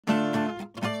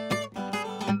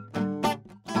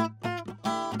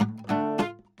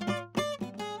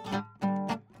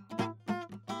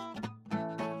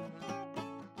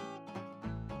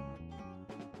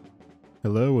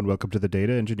Hello and welcome to the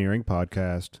Data Engineering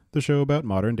Podcast, the show about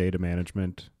modern data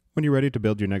management. When you're ready to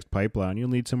build your next pipeline, you'll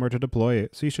need somewhere to deploy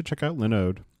it, so you should check out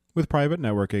Linode. With private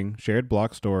networking, shared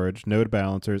block storage, node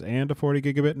balancers, and a 40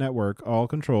 gigabit network, all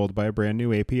controlled by a brand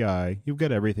new API, you've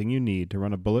got everything you need to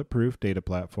run a bulletproof data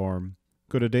platform.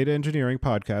 Go to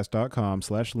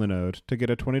dataengineeringpodcast.com/Linode to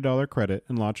get a $20 credit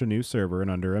and launch a new server in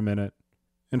under a minute.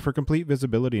 And for complete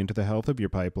visibility into the health of your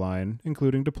pipeline,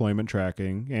 including deployment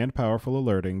tracking and powerful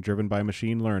alerting driven by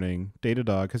machine learning,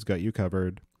 Datadog has got you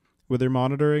covered. With their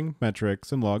monitoring,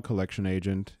 metrics, and log collection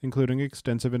agent, including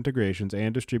extensive integrations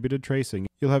and distributed tracing,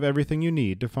 you'll have everything you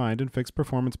need to find and fix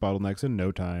performance bottlenecks in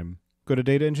no time. Go to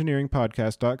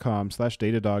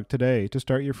dataengineeringpodcast.com/Datadog today to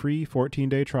start your free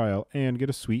 14-day trial and get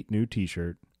a sweet new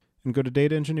t-shirt. And go to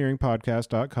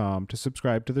dataengineeringpodcast.com to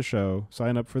subscribe to the show,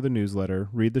 sign up for the newsletter,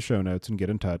 read the show notes, and get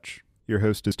in touch. Your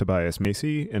host is Tobias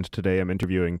Macy, and today I'm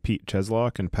interviewing Pete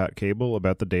Cheslock and Pat Cable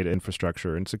about the data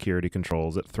infrastructure and security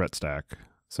controls at ThreatStack.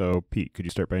 So, Pete, could you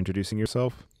start by introducing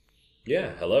yourself?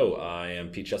 Yeah, hello. I am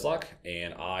Pete Cheslock,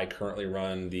 and I currently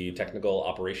run the technical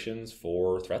operations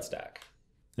for ThreatStack.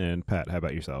 And Pat, how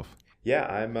about yourself? Yeah,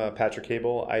 I'm Patrick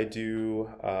Cable. I do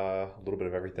a little bit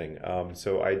of everything.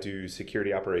 So I do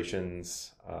security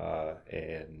operations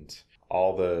and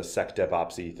all the sec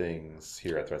DevOpsy things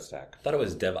here at ThreatStack. I thought it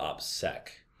was DevOps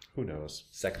Sec. Who knows?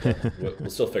 Sec Dev.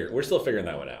 We're still figuring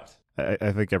that one out.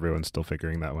 I think everyone's still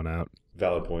figuring that one out.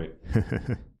 Valid point.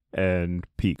 And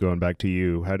Pete, going back to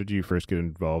you, how did you first get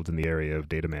involved in the area of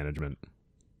data management?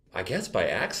 I guess by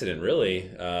accident,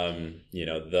 really.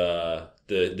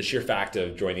 The sheer fact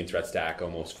of joining ThreatStack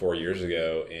almost 4 years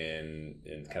ago in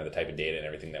kind of the type of data and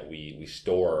everything that we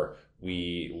store,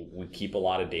 we keep a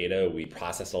lot of data, we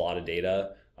process a lot of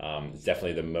data. It's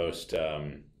definitely the most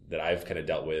that I've kind of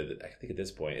dealt with, I think at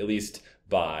this point, at least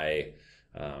by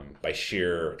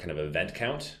sheer kind of event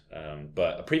count.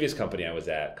 But a previous company I was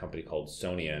at, a company called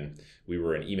Sonian, we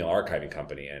were an email archiving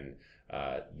company, and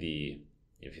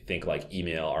if you think like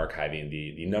email archiving,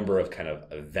 the number of kind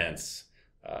of events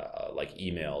like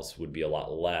emails would be a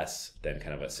lot less than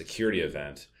kind of a security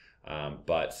event.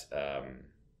 But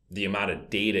the amount of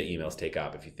data emails take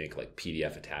up, if you think like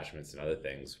PDF attachments and other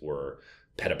things, were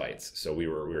petabytes. So we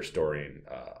were storing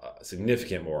a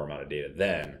significant more amount of data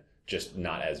then, just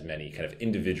not as many kind of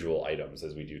individual items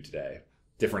as we do today.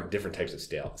 Different types of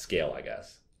scale, I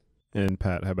guess. And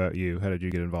Pat, how about you? How did you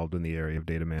get involved in the area of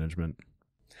data management?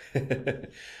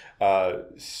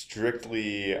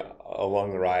 Strictly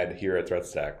along the ride here at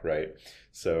ThreatStack, right?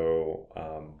 So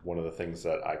one of the things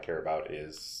that I care about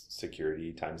is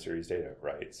security time series data,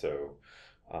 right? So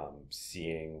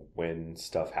seeing when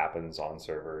stuff happens on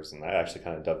servers, and that actually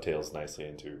kind of dovetails nicely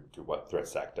into what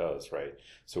ThreatStack does, right?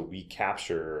 So we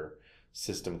capture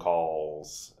system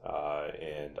calls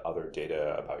and other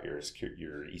data about your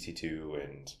EC2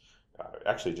 and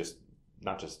actually just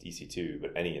not just EC2,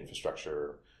 but any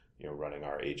infrastructure, running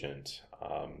our agent.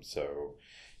 So,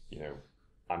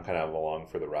 I'm kind of along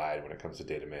for the ride when it comes to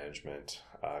data management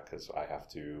because I have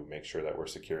to make sure that we're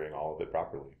securing all of it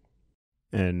properly.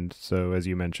 And so, as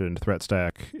you mentioned,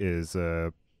 ThreatStack is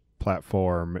a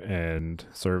platform and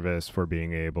service for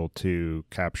being able to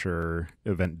capture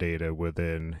event data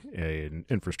within an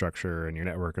infrastructure in your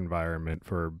network environment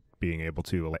for being able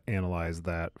to analyze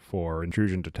that for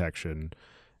intrusion detection.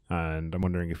 And I'm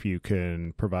wondering if you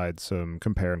can provide some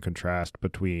compare and contrast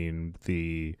between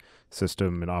the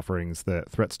system and offerings that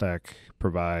ThreatStack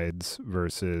provides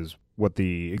versus what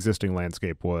the existing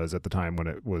landscape was at the time when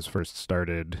it was first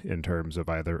started in terms of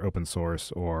either open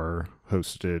source or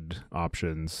hosted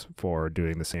options for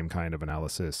doing the same kind of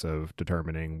analysis of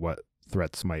determining what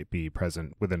threats might be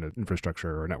present within an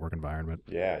infrastructure or network environment.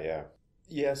 Yeah.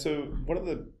 So one of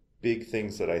the big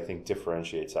things that I think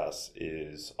differentiates us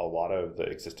is a lot of the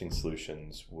existing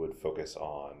solutions would focus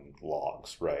on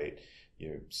logs, right?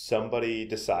 Somebody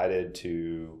decided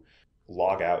to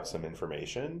log out some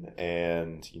information,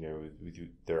 and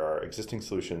there are existing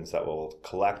solutions that will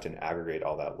collect and aggregate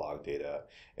all that log data,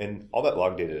 and all that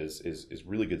log data is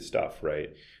really good stuff,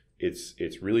 right?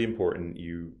 It's really important.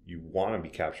 You want to be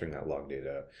capturing that log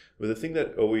data. But the thing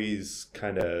that always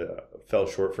kind of fell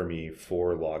short for me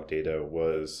for log data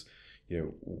was,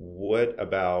 what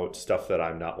about stuff that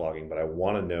I'm not logging, but I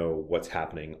want to know what's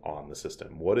happening on the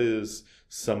system? What is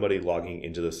somebody logging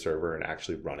into the server and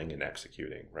actually running and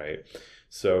executing, right?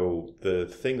 So the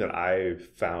thing that I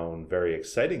found very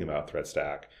exciting about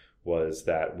ThreatStack was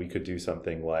that we could do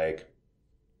something like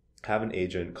have an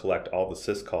agent collect all the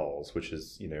syscalls, which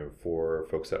is, for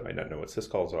folks that might not know what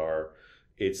syscalls are,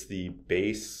 it's the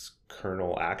base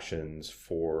kernel actions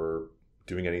for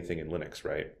doing anything in Linux,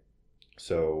 right?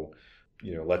 So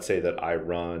let's say that I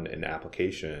run an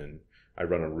application, I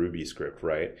run a Ruby script,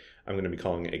 right? I'm going to be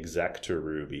calling exec to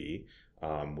Ruby,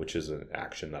 which is an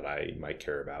action that I might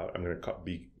care about. I'm going to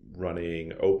be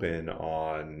running open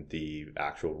on the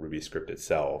actual Ruby script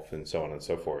itself, and so on and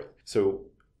so forth. So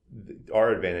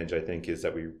our advantage, I think, is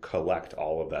that we collect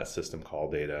all of that system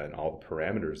call data and all the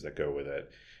parameters that go with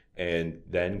it, and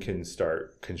then can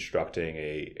start constructing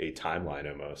a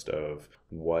timeline almost of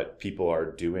what people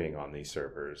are doing on these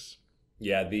servers.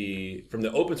 Yeah, from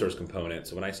the open source component.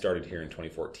 So when I started here in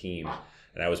 2014,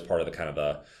 and I was part of the kind of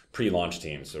the pre-launch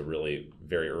team, so really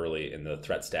very early in the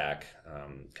ThreatStack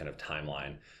kind of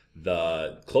timeline.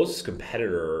 The closest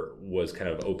competitor was kind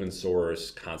of open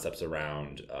source concepts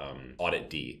around Audit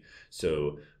D.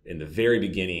 So in the very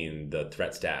beginning, the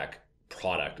ThreatStack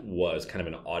product was kind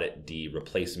of an Audit D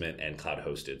replacement and cloud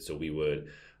hosted. So we would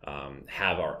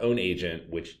have our own agent,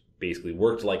 which basically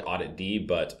worked like Audit D,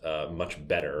 but much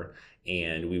better.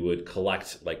 And we would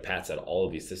collect, like Pat said, all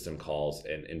of these system calls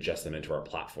and ingest them into our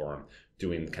platform,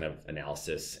 doing kind of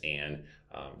analysis and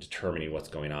determining what's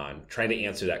going on, trying to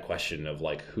answer that question of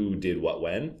like who did what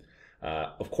when.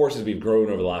 Of course, as we've grown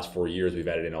over the last 4 years, we've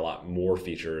added in a lot more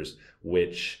features,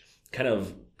 which kind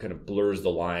of blurs the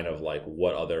line of like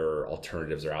what other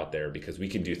alternatives are out there, because we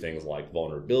can do things like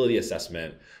vulnerability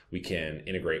assessment. We can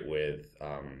integrate with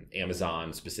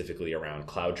Amazon, specifically around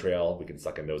CloudTrail. We can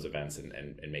suck in those events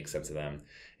and make sense of them.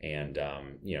 And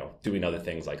doing other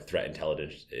things like threat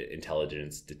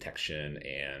intelligence detection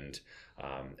and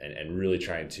really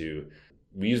trying to,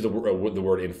 we use the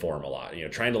word inform a lot.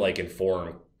 Trying to like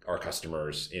inform our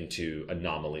customers into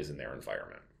anomalies in their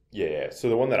environment. Yeah. So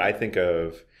the one that I think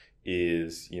of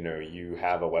is, you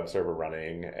have a web server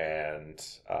running and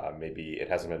maybe it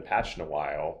hasn't been patched in a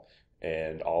while,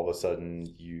 and all of a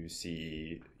sudden you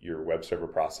see your web server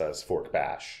process fork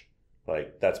bash.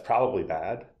 Like, that's probably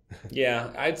bad.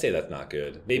 Yeah, I'd say that's not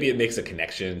good. Maybe it makes a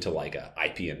connection to like a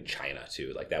IP in China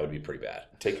too. Like that would be pretty bad.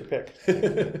 Take your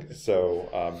pick.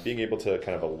 So being able to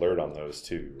kind of alert on those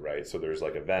too, right? So there's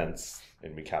like events,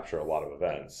 and we capture a lot of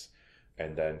events.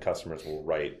 And then customers will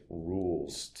write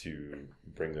rules to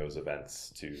bring those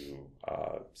events to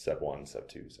Sub 1, Sub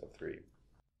 2, Sub 3.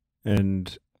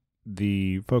 And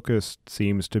the focus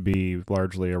seems to be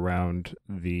largely around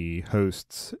the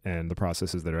hosts and the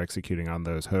processes that are executing on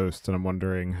those hosts. And I'm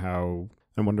wondering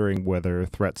whether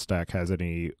ThreatStack has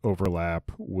any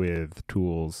overlap with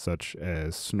tools such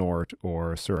as Snort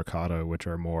or Suricata, which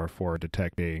are more for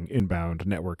detecting inbound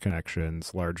network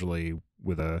connections, largely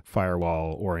with a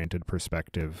firewall-oriented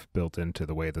perspective built into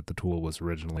the way that the tool was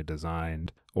originally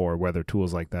designed, or whether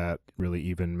tools like that really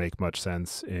even make much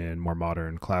sense in more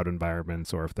modern cloud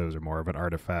environments, or if those are more of an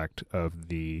artifact of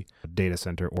the data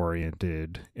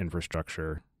center-oriented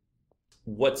infrastructure.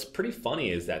 What's pretty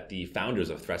funny is that the founders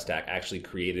of ThreatStack actually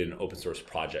created an open source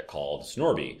project called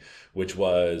Snorby, which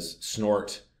was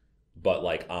Snort, but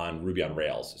like on Ruby on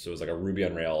Rails. So it was like a Ruby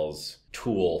on Rails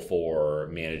tool for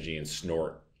managing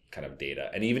Snort kind of data.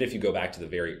 And even if you go back to the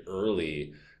very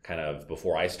early, kind of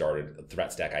before I started,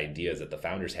 ThreatStack ideas that the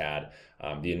founders had,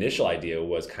 the initial idea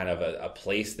was kind of a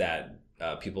place that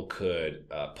people could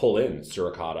pull in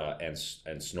Suricata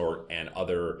and Snort and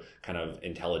other kind of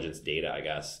intelligence data, I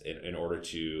guess, in order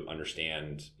to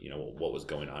understand, what was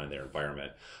going on in their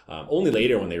environment. Only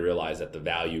later, when they realized that the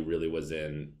value really was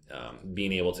in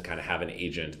being able to kind of have an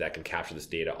agent that can capture this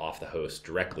data off the host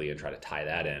directly and try to tie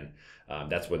that in.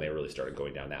 That's when they really started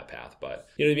going down that path. But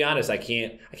to be honest, I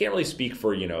can't really speak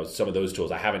for some of those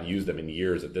tools. I haven't used them in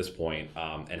years at this point,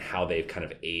 and how they've kind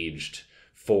of aged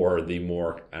for the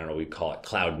more, I don't know, we call it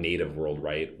cloud native world,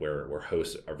 right? Where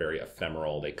hosts are very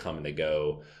ephemeral. They come and they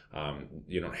go.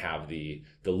 You don't have the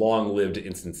long lived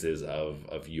instances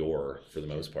of yore for the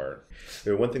most part.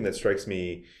 One thing that strikes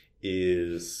me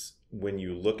is when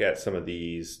you look at some of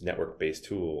these network based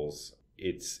tools,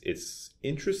 it's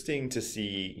interesting to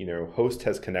see, host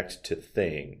has connected to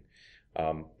thing.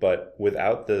 But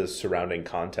without the surrounding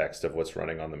context of what's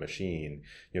running on the machine,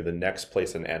 the next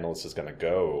place an analyst is going to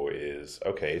go is,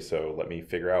 okay, so let me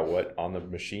figure out what on the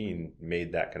machine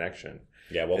made that connection.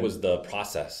 Yeah, what was the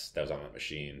process that was on that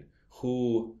machine?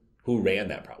 Who ran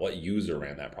that? What user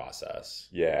ran that process?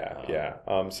 Yeah.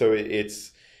 So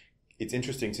it's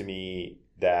interesting to me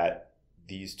that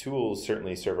these tools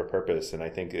certainly serve a purpose, and I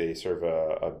think they serve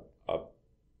a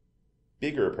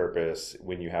bigger purpose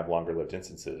when you have longer lived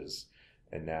instances.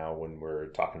 And now when we're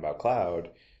talking about cloud,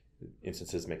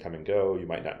 instances may come and go. You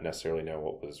might not necessarily know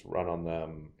what was run on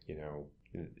them.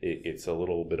 It's a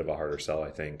little bit of a harder sell, I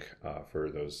think, for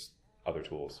those other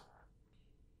tools.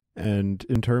 And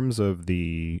in terms of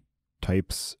the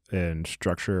types and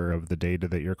structure of the data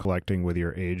that you're collecting with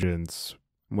your agents,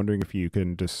 I'm wondering if you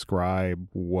can describe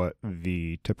what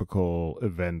the typical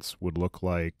events would look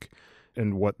like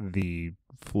and what the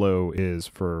flow is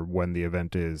for when the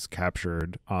event is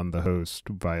captured on the host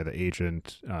via the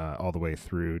agent, all the way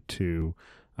through to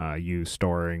you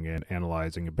storing and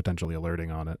analyzing and potentially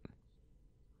alerting on it.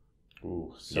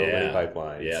 Ooh, so many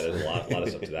pipelines. Yeah, there's a lot of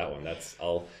stuff to that one.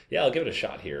 I'll give it a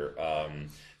shot here.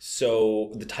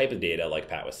 So the type of data, like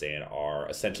Pat was saying, are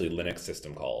essentially Linux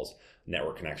system calls,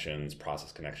 network connections,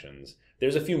 process connections.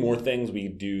 There's a few more things. We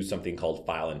do something called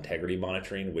file integrity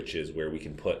monitoring, which is where we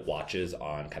can put watches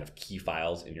on kind of key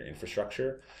files in your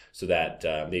infrastructure, so that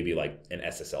maybe like an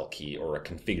SSL key or a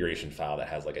configuration file that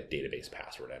has like a database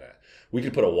password in it. We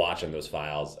could put a watch on those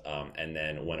files, and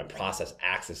then when a process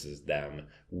accesses them,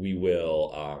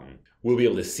 we'll be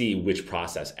able to see which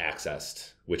process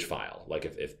accessed which file, like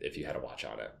if you had a watch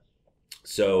on it.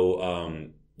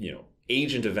 So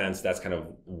agent events, that's kind of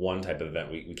one type of event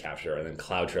we capture, and then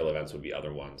CloudTrail events would be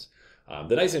other ones.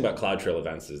 The nice thing about CloudTrail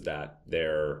events is that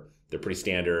they're pretty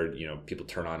standard. People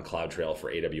turn on CloudTrail for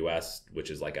AWS, which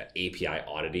is like an API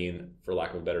auditing, for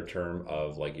lack of a better term,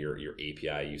 of like your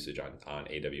API usage on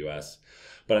AWS.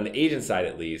 But on the agent side,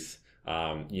 at least,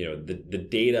 the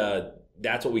data,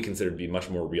 that's what we consider to be much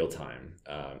more real time.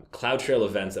 CloudTrail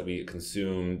events that we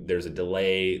consume, there's a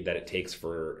delay that it takes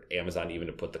for Amazon even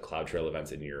to put the CloudTrail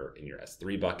events in your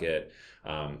S3 bucket.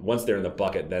 Once they're in the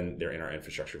bucket, then they're in our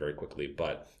infrastructure very quickly.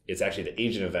 But it's actually the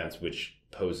agent events which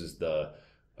poses the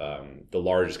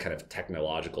largest kind of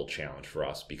technological challenge for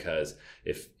us, because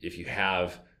if you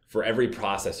have, for every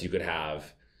process, you could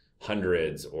have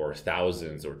hundreds or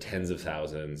thousands or tens of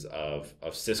thousands of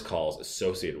syscalls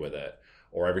associated with it,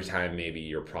 or every time maybe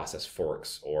your process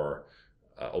forks or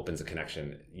opens a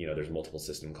connection, there's multiple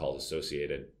system calls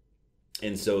associated.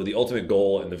 And so the ultimate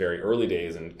goal in the very early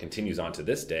days, and continues on to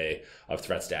this day, of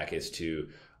ThreatStack is to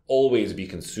always be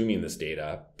consuming this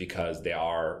data, because they're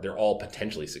all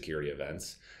potentially security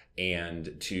events,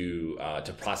 and to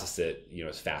process it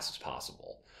as fast as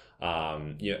possible.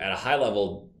 At a high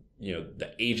level,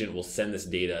 the agent will send this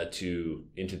data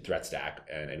into ThreatStack,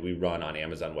 and we run on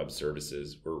Amazon Web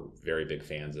Services. We're very big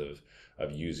fans of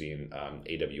using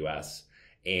AWS,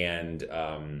 and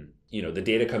the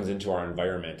data comes into our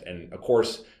environment, and of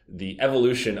course the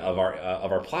evolution of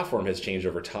our platform has changed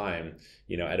over time.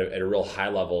 At a real high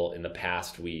level, in the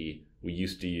past we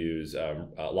used to use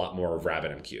a lot more of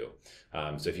RabbitMQ.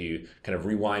 So if you kind of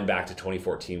rewind back to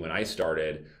 2014 when I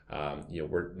started,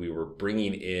 we were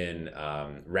bringing in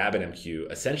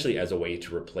RabbitMQ essentially as a way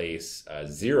to replace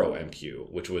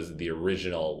ZeroMQ, which was the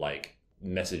original like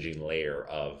messaging layer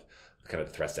of kind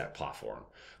of the ThreatStack platform.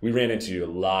 We ran into a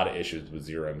lot of issues with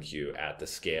ZeroMQ at the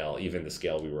scale, even the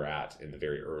scale we were at in the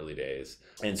very early days.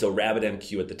 And so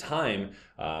RabbitMQ at the time,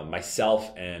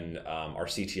 myself and our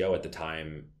CTO at the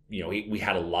time, we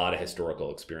had a lot of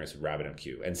historical experience with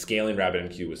RabbitMQ, and scaling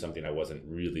RabbitMQ was something I wasn't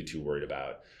really too worried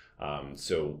about.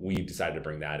 So we decided to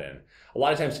bring that in. A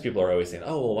lot of times people are always saying,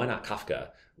 oh, well, why not Kafka?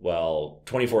 Well,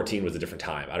 2014 was a different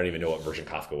time. I don't even know what version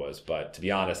Kafka was. But to be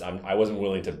honest, I wasn't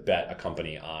willing to bet a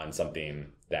company on something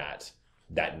that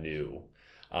new.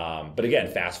 But again,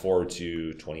 fast forward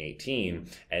to 2018,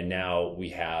 and now we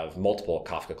have multiple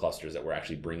Kafka clusters that we're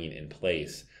actually bringing in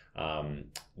place,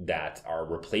 that are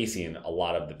replacing a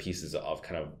lot of the pieces of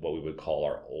kind of what we would call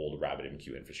our old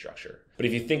RabbitMQ infrastructure. But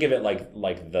if you think of it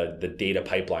like the data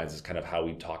picelines is kind of how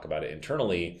we talk about it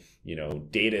internally,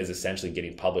 data is essentially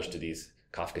getting published to these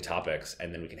Kafka topics,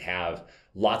 and then we can have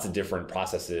lots of different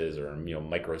processes or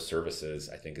microservices,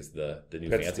 I think is the new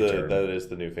fancy term. That is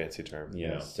the new fancy term.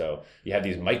 Yes. So you have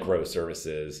these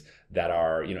microservices that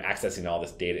are accessing all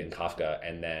this data in Kafka,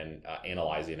 and then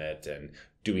analyzing it and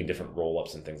doing different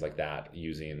roll-ups and things like that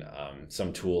using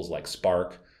some tools like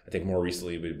Spark. I think more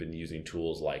recently we've been using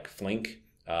tools like Flink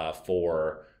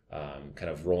for kind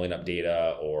of rolling up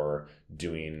data, or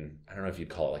doing, I don't know if you'd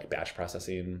call it like batch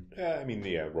processing.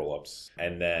 Yeah, roll-ups.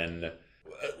 And then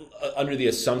under the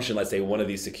assumption, let's say one of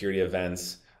these security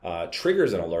events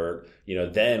triggers an alert,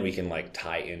 then we can like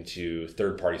tie into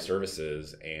third-party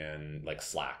services, and like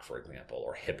Slack, for example,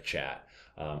 or HipChat,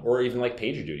 or even like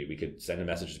PagerDuty. We could send a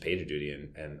message to PagerDuty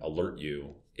and alert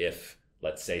you if,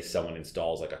 let's say, someone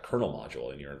installs like a kernel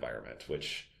module in your environment,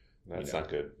 which that's not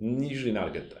good. Usually not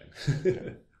a good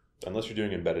thing. Unless you're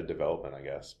doing embedded development, I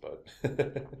guess. But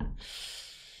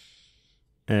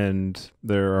And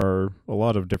there are a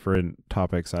lot of different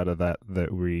topics out of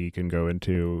that we can go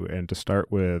into. And to start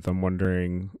with, I'm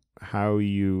wondering how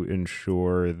you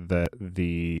ensure that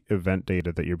the event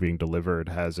data that you're being delivered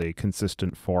has a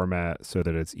consistent format so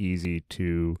that it's easy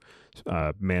to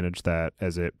manage that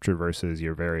as it traverses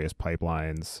your various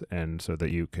pipelines, and so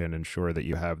that you can ensure that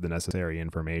you have the necessary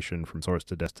information from source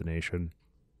to destination.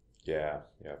 Yeah.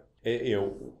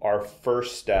 Our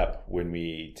first step when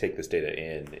we take this data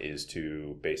in is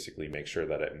to basically make sure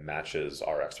that it matches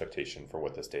our expectation for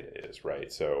what this data is,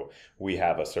 right? So we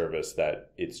have a service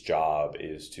that its job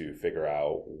is to figure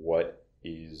out what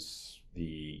is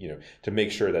to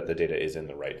make sure that the data is in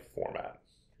the right format.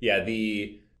 Yeah,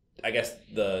 I guess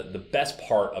the best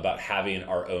part about having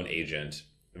our own agent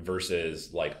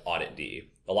versus like Audit D.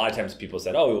 A lot of times people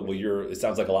said, "Oh, well, it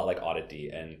sounds like a lot like Audit D."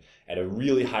 And at a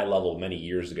really high level, many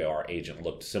years ago, our agent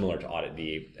looked similar to Audit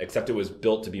D, except it was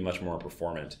built to be much more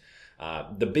performant.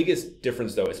 The biggest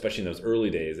difference, though, especially in those early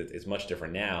days, it's much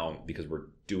different now because we're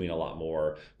doing a lot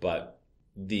more. But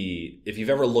if you've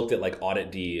ever looked at like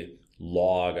Audit D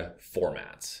log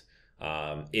formats,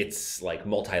 it's like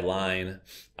multi-line.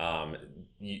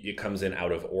 It comes in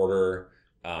out of order.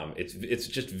 It's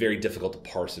just very difficult to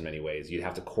parse in many ways. You'd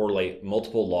have to correlate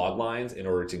multiple log lines in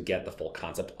order to get the full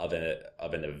concept of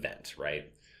an event,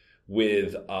 right?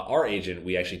 With our agent,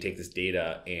 we actually take this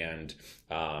data and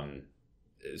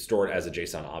store it as a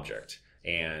JSON object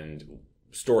and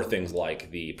store things like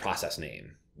the process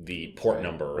name, the port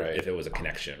number, if it was a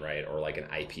connection, right? Or like an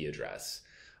IP address.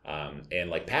 And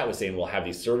like Pat was saying, we'll have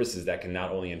these services that can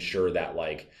not only ensure that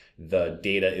like the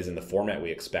data is in the format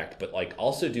we expect, but like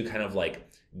also do kind of like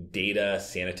data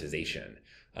sanitization.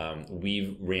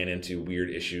 We've ran into weird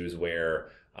issues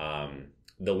where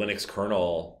the Linux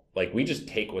kernel, like we just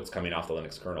take what's coming off the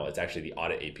Linux kernel. It's actually the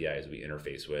audit APIs we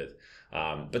interface with.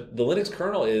 But the Linux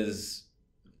kernel is,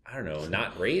 I don't know,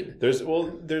 not great. There's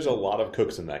a lot of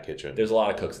cooks in that kitchen. There's a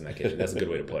lot of cooks in that kitchen. That's a good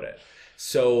way to put it.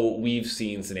 So we've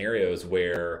seen scenarios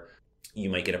where you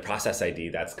might get a process ID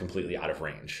that's completely out of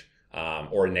range,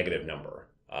 or a negative number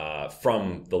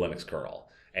from the Linux kernel.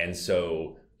 And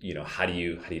so, how do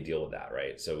you deal with that,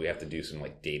 right? So we have to do some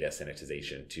like data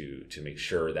sanitization to make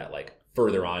sure that like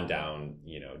further on down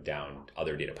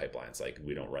other data pipelines, like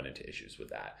we don't run into issues with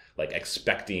that. Like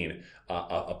expecting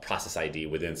a process ID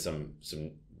within some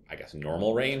I guess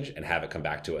normal range and have it come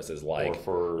back to us as like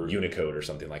for Unicode or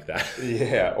something like that.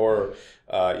 Yeah, or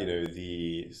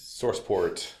the source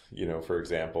port, for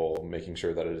example, making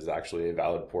sure that it is actually a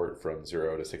valid port from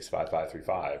 0 to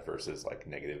 65535 versus like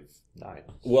 -9.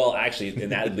 Well, actually,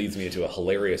 and that leads me into a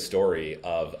hilarious story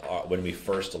of when we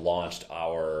first launched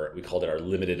we called it our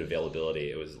limited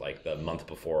availability. It was like the month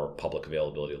before public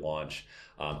availability launch.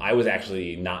 I was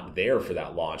actually not there for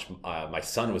that launch. My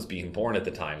son was being born at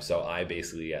the time. So I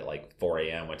basically at like 4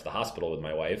 a.m. went to the hospital with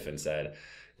my wife and said,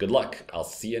 good luck. I'll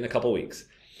see you in a couple weeks.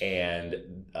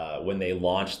 And when they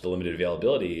launched the limited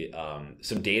availability,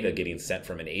 some data getting sent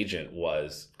from an agent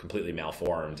was completely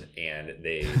malformed, and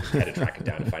they had to track it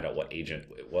down to find out what agent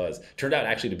it was. Turned out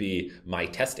actually to be my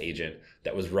test agent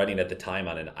that was running at the time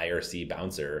on an IRC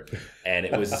bouncer, and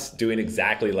it was doing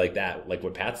exactly like that, like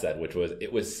what Pat said, which was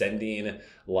it was sending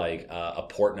like a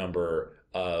port number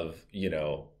of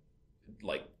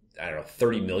like, I don't know,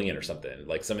 30 million or something,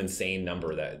 like some insane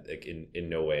number that like, in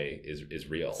no way is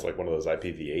real. It's like one of those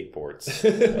IPv8 ports.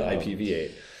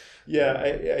 IPv8. Yeah,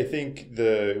 I think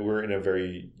we're in a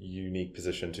very unique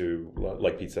position to,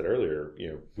 like Pete said earlier,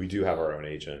 we do have our own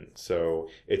agent. So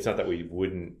it's not that we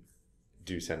wouldn't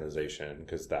do sanitization,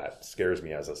 because that scares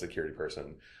me as a security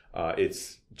person.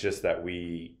 It's just that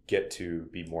we get to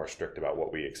be more strict about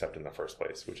what we accept in the first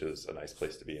place, which is a nice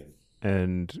place to be in.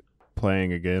 And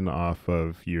playing again off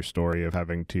of your story of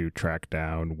having to track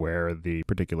down where the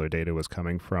particular data was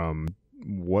coming from,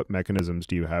 what mechanisms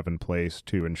do you have in place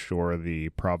to ensure the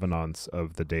provenance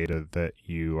of the data that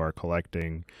you are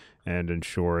collecting and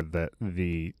ensure that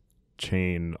the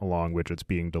chain along which it's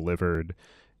being delivered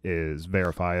is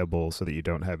verifiable so that you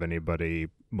don't have anybody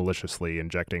maliciously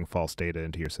injecting false data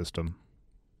into your system?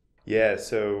 Yeah,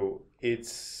 so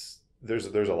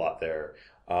there's a lot there.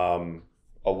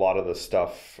 A lot of the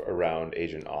stuff around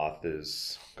agent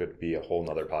auth could be a whole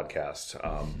nother podcast.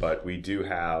 But we do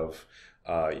have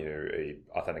a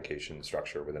authentication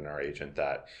structure within our agent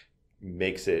that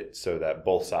makes it so that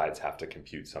both sides have to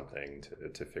compute something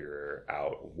to figure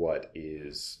out what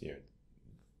is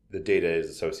the data is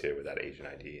associated with that agent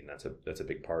ID, and that's a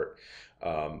big part.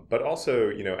 But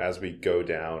also, as we go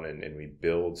down and we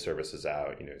build services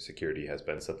out, security has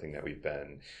been something that we've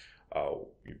been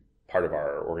part of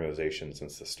our organization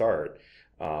since the start,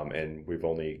 and we've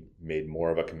only made more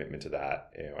of a commitment to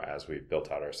that as we've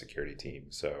built out our security team.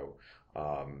 So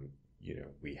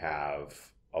we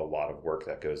have a lot of work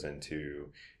that goes into,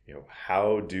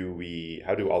 how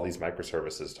do all these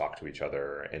microservices talk to each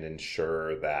other and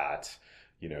ensure that,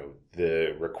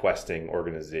 the requesting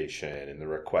organization and the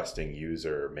requesting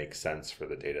user makes sense for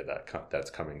the data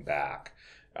that's coming back.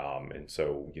 And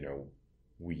so,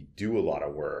 we do a lot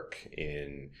of work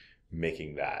in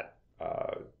making that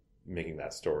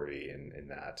story and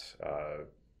that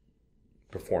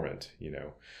performant.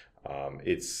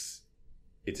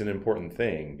 It's an important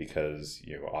thing because,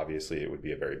 obviously it would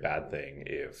be a very bad thing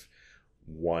if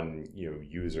one,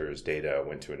 user's data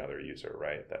went to another user,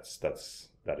 right?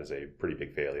 That is a pretty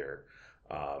big failure.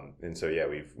 And so, yeah,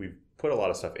 we've put a lot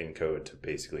of stuff in code to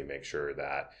basically make sure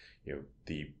that,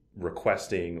 the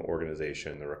requesting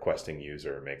organization, the requesting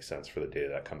user makes sense for the data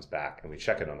that comes back. And we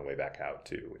check it on the way back out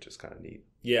too, which is kind of neat.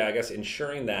 Yeah, I guess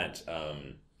ensuring that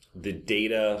the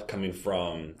data coming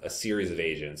from a series of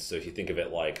agents. So if you think of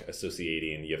it like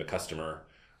associating, you have a customer,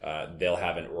 they'll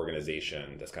have an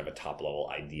organization that's kind of a top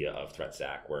level idea of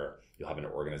ThreatStack where you'll have an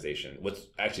organization. What's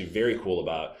actually very cool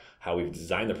about how we've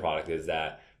designed the product is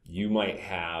that you might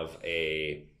have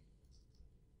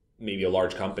maybe a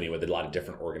large company with a lot of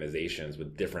different organizations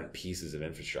with different pieces of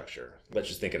infrastructure. Let's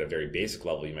just think at a very basic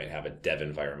level, you might have a dev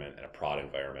environment and a prod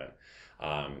environment.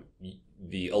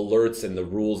 The alerts and the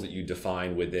rules that you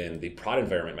define within the prod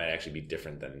environment might actually be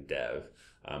different than dev,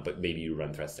 but maybe you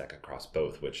run ThreatStack across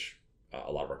both, which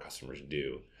a lot of our customers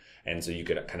do. And so you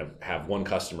could kind of have one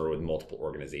customer with multiple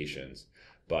organizations.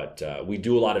 But we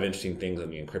do a lot of interesting things on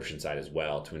the encryption side as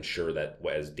well to ensure that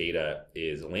as data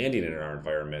is landing in our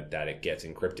environment, that it gets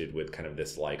encrypted with kind of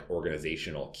this like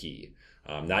organizational key,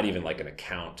 not even like an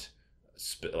account,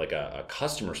 like a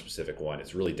customer specific one.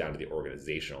 It's really down to the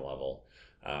organizational level.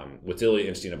 What's really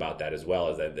interesting about that as well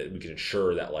is that we can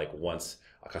ensure that like once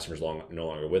a customer's no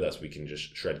longer with us, we can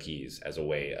just shred keys as a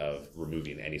way of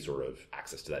removing any sort of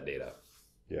access to that data.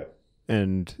 Yeah.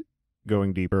 And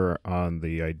going deeper on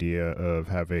the idea of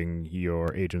having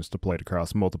your agents deployed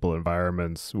across multiple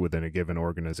environments within a given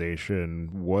organization,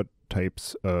 what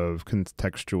types of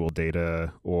contextual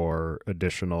data or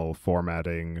additional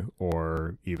formatting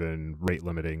or even rate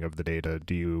limiting of the data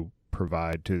do you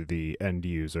provide to the end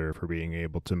user for being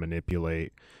able to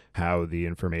manipulate how the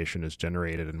information is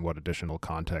generated and what additional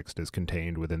context is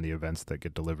contained within the events that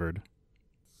get delivered?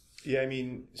 Yeah, I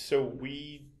mean, so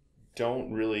we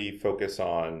don't really focus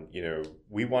on,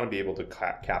 we want to be able to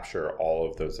capture all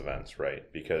of those events, right?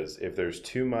 Because if there's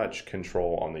too much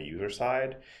control on the user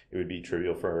side, it would be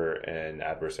trivial for an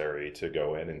adversary to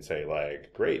go in and say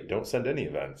like, great, don't send any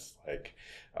events. Like,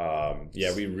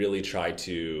 we really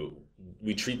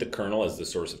we treat the kernel as the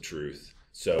source of truth.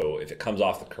 So if it comes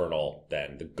off the kernel,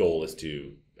 then the goal is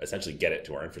to essentially get it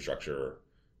to our infrastructure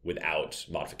without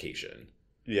modification.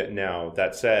 Yeah. Now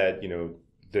that said,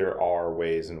 there are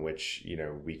ways in which,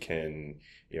 we can,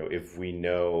 if we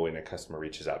know and a customer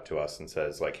reaches out to us and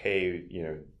says like, hey,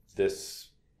 this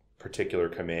particular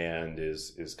command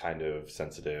is kind of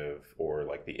sensitive, or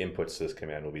like the inputs to this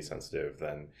command will be sensitive,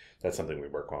 then that's something we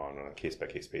work on a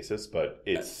case-by-case basis. But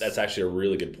that's actually a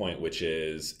really good point, which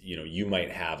is, you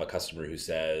might have a customer who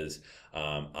says,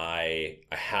 I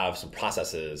have some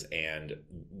processes and,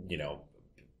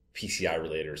 PCI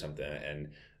related or something,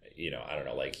 and I don't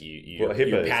know, like HIPAA you're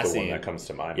is passing, the one that comes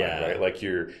to my mind, right? Like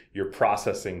you're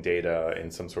processing data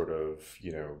in some sort of,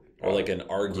 or like an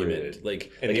argument,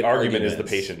 and the argument is the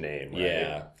patient name, right?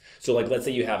 Yeah. So like, let's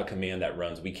say you have a command that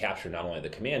runs, we capture not only the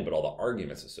command, but all the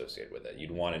arguments associated with it.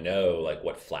 You'd want to know like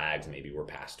what flags maybe were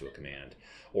passed to a command,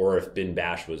 or if bin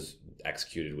bash was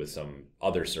executed with some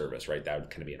other service, right? That would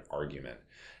kind of be an argument.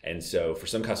 And so for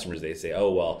some customers, they say,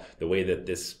 oh, well, the way that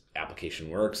this application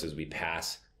works is we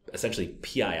pass essentially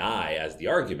PII as the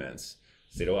arguments.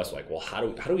 Say to us like, well, how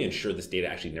do we ensure this data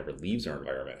actually never leaves our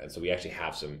environment? And so we actually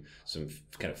have some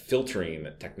kind of filtering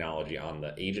technology on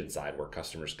the agent side where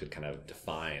customers could kind of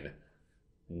define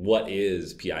what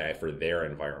is PII for their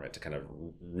environment to kind of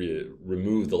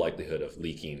remove the likelihood of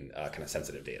leaking kind of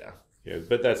sensitive data. Yeah,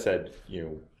 but that said,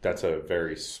 that's a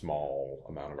very small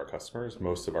amount of our customers.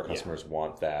 Most of our customers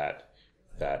want that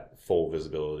full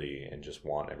visibility and just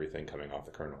want everything coming off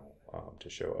the kernel to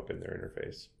show up in their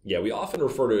interface. Yeah, we often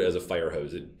refer to it as a fire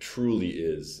hose. It truly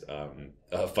is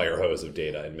a fire hose of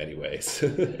data in many ways.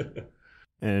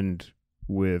 And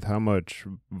with how much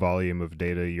volume of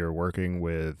data you're working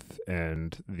with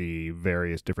and the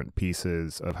various different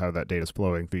pieces of how that data is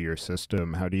flowing through your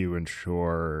system, how do you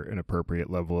ensure an appropriate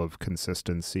level of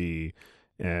consistency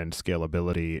and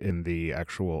scalability in the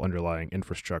actual underlying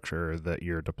infrastructure that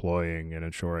you're deploying and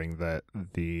ensuring that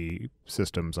the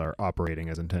systems are operating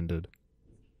as intended?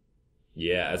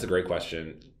 Yeah, that's a great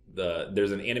question.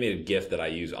 there's an animated GIF that I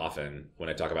use often when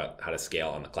I talk about how to scale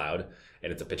on the cloud,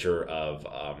 and it's a picture of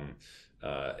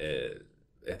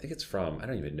I think it's from, I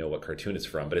don't even know what cartoon it's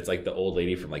from, but it's like the old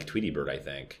lady from like Tweety Bird, I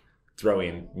think,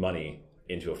 throwing money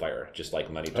into a fire, just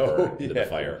like money to burn into the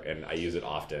fire. And I use it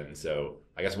often. So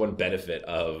I guess one benefit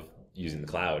of using the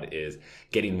cloud is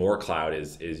getting more cloud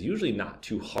is usually not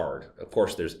too hard. Of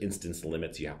course, there's instance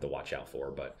limits you have to watch out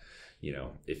for, but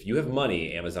if you have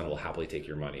money, Amazon will happily take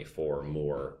your money for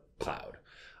more cloud.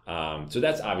 So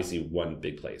that's obviously one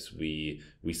big place. We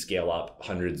scale up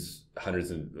hundreds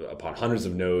upon hundreds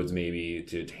of nodes maybe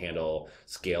to handle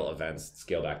scale events,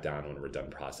 scale back down when we're done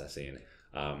processing.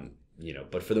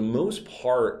 But for the most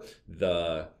part,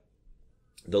 the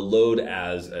load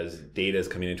as data is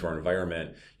coming into our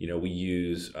environment, we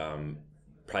use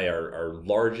probably our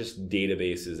largest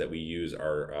databases that we use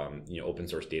are open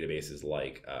source databases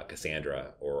like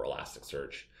Cassandra or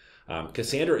Elasticsearch.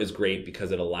 Cassandra is great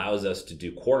because it allows us to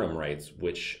do quorum writes,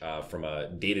 which from a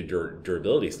data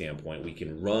durability standpoint, we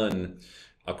can run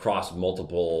across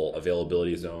multiple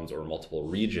availability zones or multiple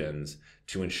regions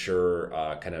to ensure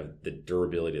kind of the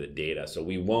durability of the data. So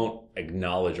we won't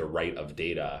acknowledge a write of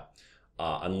data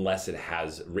unless it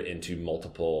has written to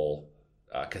multiple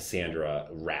Cassandra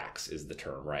racks is the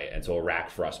term, right? And so a rack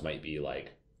for us might be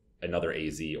like another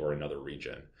AZ or another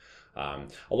region.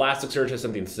 Elasticsearch has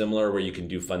something similar where you can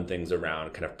do fun things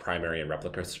around kind of primary and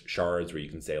replica shards, where you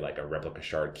can say like a replica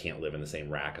shard can't live in the same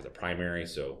rack as a primary.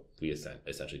 So we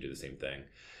essentially do the same thing.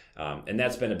 And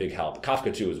that's been a big help.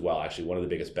 Kafka too as well. Actually, one of the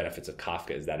biggest benefits of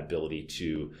Kafka is that ability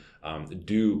to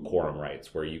do quorum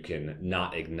writes, where you can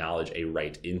not acknowledge a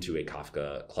write into a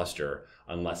Kafka cluster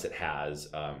unless it has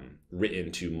written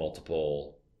to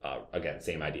multiple, again,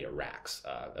 same idea, racks,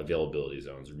 availability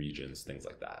zones, regions, things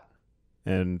like that.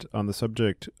 And on the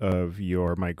subject of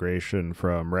your migration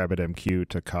from RabbitMQ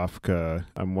to Kafka,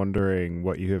 I'm wondering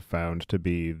what you have found to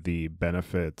be the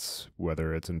benefits,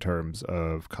 whether it's in terms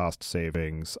of cost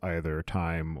savings, either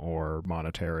time or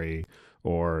monetary,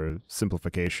 or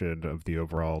simplification of the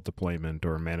overall deployment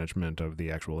or management of the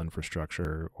actual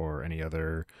infrastructure, or any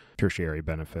other tertiary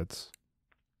benefits.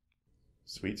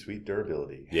 Sweet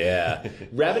durability. Yeah.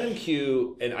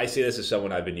 RabbitMQ, and I say this as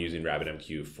someone, I've been using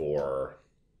RabbitMQ for,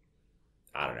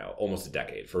 I don't know, almost a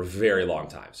decade, for a very long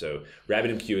time. So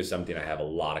RabbitMQ is something I have a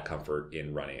lot of comfort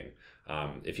in running.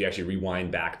 If you actually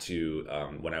rewind back to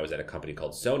when I was at a company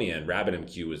called Sonian,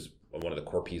 RabbitMQ was one of the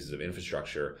core pieces of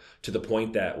infrastructure, to the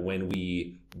point that when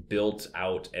we built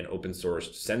out and open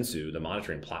sourced Sensu, the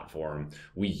monitoring platform,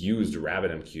 we used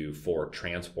RabbitMQ for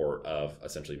transport of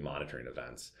essentially monitoring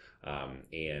events.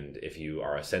 And if you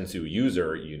are a Sensu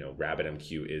user,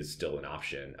 RabbitMQ is still an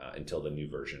option until the new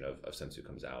version of Sensu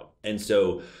comes out. And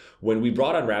so when we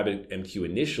brought on RabbitMQ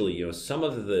initially, some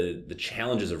of the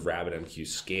challenges of RabbitMQ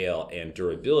scale and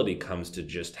durability comes to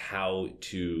just how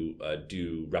to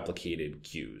do replicated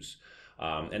queues.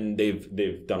 And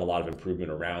they've done a lot of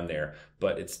improvement around there,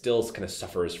 but it still kind of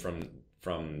suffers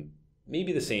from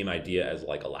maybe the same idea as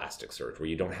like Elasticsearch, where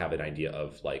you don't have an idea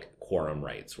of like quorum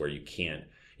writes, where you can't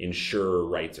ensure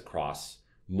writes across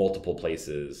multiple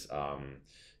places,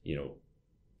 in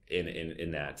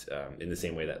the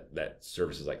same way that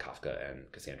services like Kafka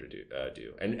and Cassandra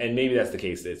do. And maybe that's the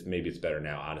case. Maybe it's better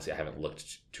now. Honestly, I haven't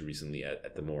looked too recently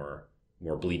at the more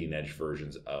bleeding edge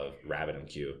versions of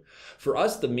RabbitMQ. For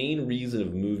us, the main reason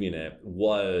of moving it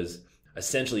was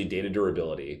essentially data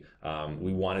durability.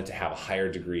 We wanted to have a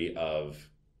higher degree of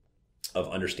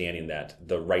understanding that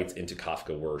the writes into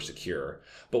Kafka were secure.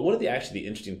 But one of the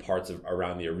interesting parts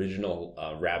around the original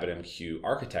RabbitMQ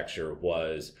architecture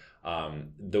was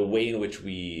the way in which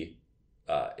we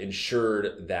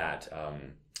ensured that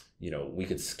we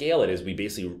could scale it. Is we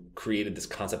basically created this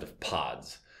concept of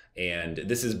pods. And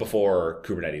this is before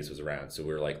Kubernetes was around. So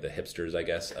we were like the hipsters, I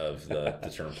guess, of the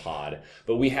term pod.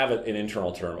 But we have an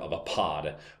internal term of a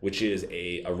pod, which is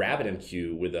a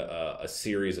RabbitMQ with a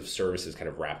series of services kind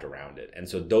of wrapped around it. And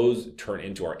so those turn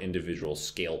into our individual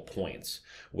scale points,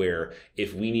 where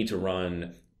if we need to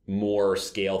run more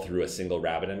scale through a single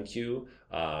RabbitMQ,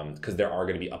 because there are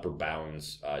going to be upper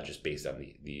bounds just based on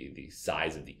the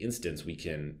size of the instance, we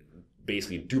can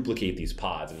basically duplicate these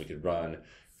pods, and we could run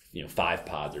 5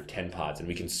 pods or 10 pods, and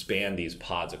we can span these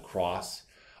pods across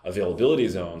availability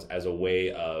zones as a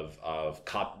way of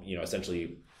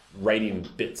essentially writing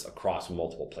bits across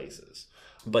multiple places.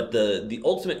 But the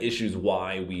ultimate issues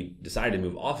why we decided to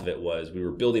move off of it was we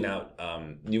were building out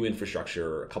new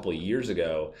infrastructure a couple of years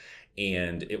ago,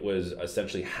 and it was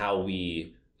essentially how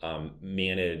we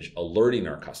manage alerting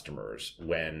our customers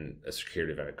when a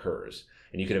security event occurs.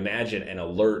 And you can imagine an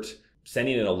alert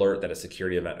sending an alert that a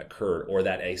security event occurred or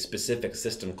that a specific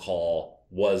system call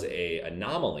was a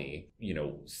anomaly,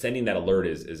 sending that alert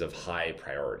is of high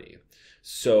priority.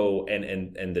 So,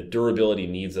 and the durability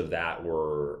needs of that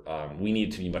were, we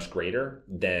need to be much greater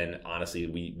than honestly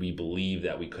we believe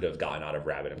that we could have gotten out of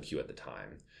RabbitMQ at the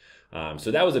time. So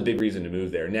that was a big reason to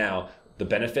move there. Now, the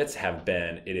benefits have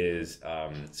been, it is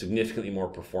significantly more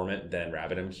performant than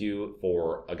RabbitMQ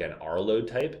for, again, our load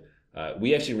type.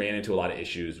 We actually ran into a lot of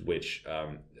issues, which,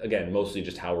 again, mostly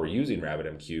just how we're using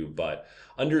RabbitMQ, but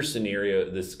under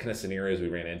this kind of scenarios we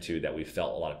ran into that we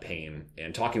felt a lot of pain.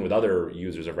 And talking with other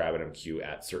users of RabbitMQ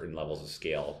at certain levels of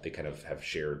scale, they kind of have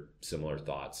shared similar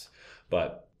thoughts.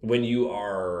 But when you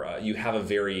have a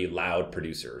very loud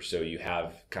producer, so you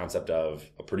have concept of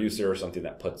a producer, something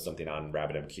that puts something on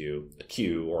RabbitMQ, a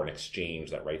queue or an exchange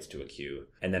that writes to a queue,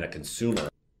 and then a consumer.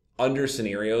 Under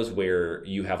scenarios where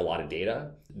you have a lot of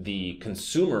data, the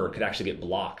consumer could actually get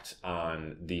blocked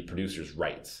on the producer's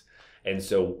writes. And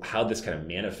so how this kind of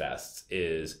manifests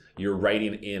is you're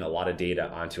writing in a lot of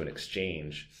data onto an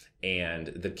exchange, and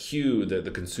the queue, the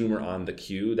consumer on the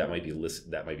queue that might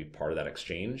be part of that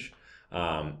exchange,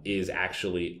 is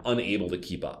actually unable to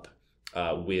keep up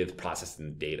with processing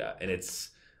the data. And it's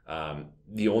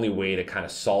the only way to kind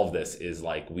of solve this is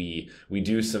like we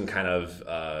do some kind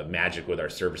of magic with our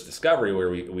service discovery where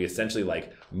we essentially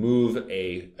like move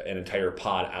an entire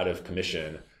pod out of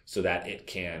commission so that it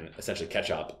can essentially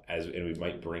catch up, and we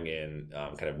might bring in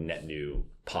kind of net new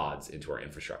pods into our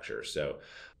infrastructure. So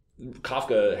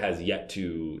Kafka has yet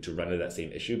to run into that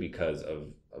same issue because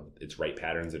of its write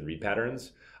patterns and read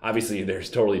patterns. Obviously, there's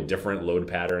totally different load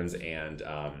patterns and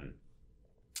kind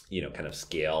of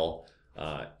scale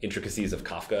intricacies of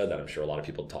Kafka that I'm sure a lot of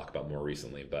people talk about more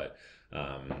recently. But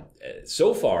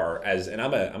so far, and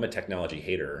I'm a technology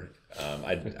hater,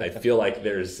 I feel like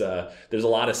there's a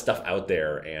lot of stuff out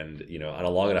there, and on a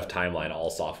long enough timeline, all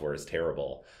software is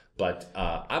terrible. But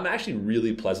I'm actually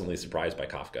really pleasantly surprised by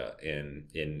Kafka in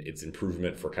its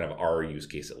improvement for kind of our use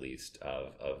case, at least,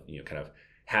 of kind of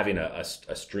having a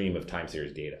stream of time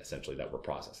series data essentially that we're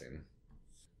processing.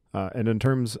 And in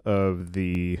terms of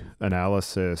the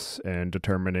analysis and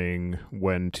determining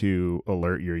when to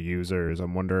alert your users,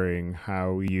 I'm wondering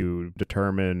how you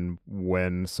determine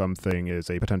when something is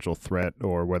a potential threat,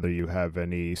 or whether you have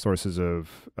any sources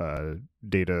of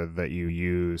data that you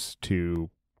use to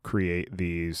create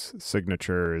these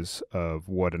signatures of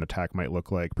what an attack might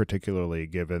look like, particularly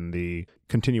given the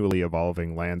continually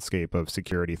evolving landscape of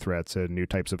security threats and new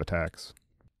types of attacks.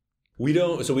 We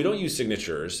don't use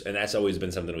signatures, and that's always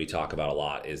been something we talk about a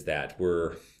lot, is that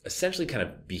we're essentially kind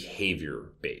of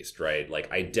behavior based, right?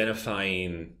 Like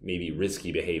identifying maybe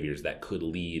risky behaviors that could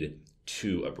lead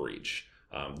to a breach.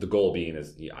 The goal being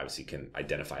is you obviously can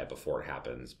identify it before it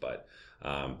happens, but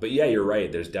yeah, you're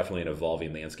right. There's definitely an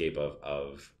evolving landscape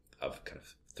of kind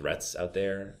of threats out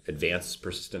there, advanced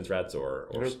persistent threats or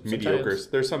mediocre.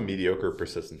 There's some mediocre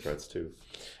persistent threats too.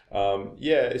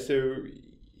 So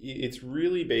it's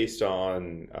really based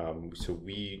on, so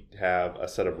we have a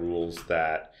set of rules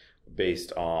that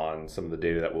based on some of the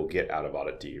data that we'll get out of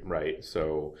Audit D, right?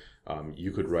 So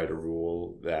you could write a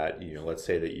rule that, let's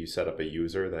say that you set up a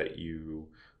user that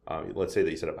let's say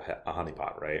that you set up a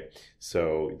honeypot, right?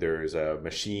 So there's a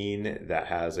machine that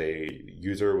has a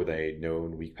user with a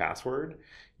known weak password.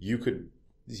 You could,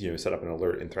 set up an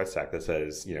alert in ThreatStack that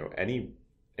says,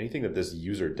 anything that this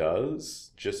user does,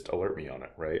 just alert me on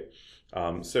it, right?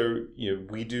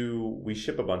 We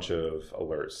ship a bunch of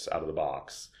alerts out of the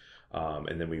box,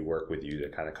 and then we work with you to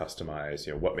kind of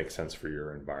customize, what makes sense for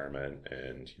your environment,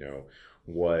 and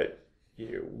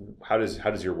how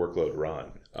does your workload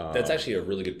run? That's actually a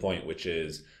really good point, which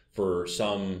is for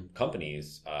some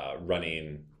companies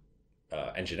running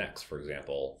Nginx, for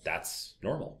example, that's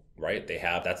normal, right? They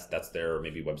have that's their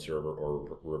maybe web server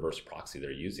or reverse proxy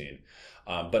they're using.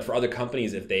 But for other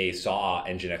companies, if they saw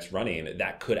Nginx running,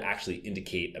 that could actually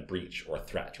indicate a breach or a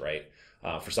threat, right?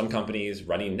 For some companies,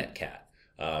 running Netcat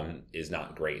is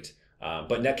not great.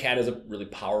 But Netcat is a really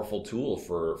powerful tool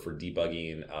for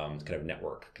debugging kind of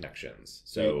network connections.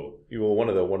 So, one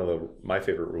of my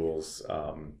favorite rules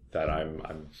that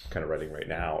I'm kind of writing right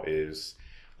now is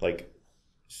like,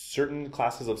 certain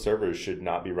classes of servers should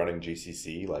not be running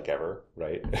GCC like ever,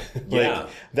 right? Yeah,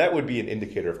 that would be an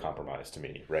indicator of compromise to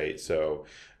me, right? So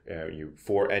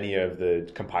for any of the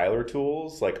compiler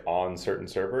tools, like on certain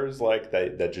servers, like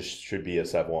that just should be a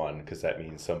sub 1, because that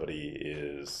means somebody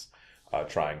is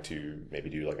trying to maybe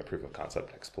do like a proof of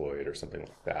concept exploit or something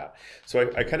like that.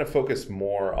 So I kind of focus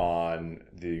more on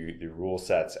the rule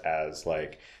sets as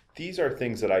like, these are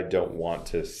things that I don't want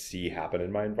to see happen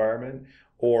in my environment,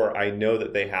 or I know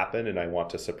that they happen and I want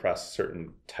to suppress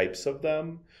certain types of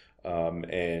them,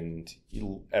 and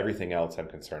everything else I'm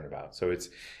concerned about. So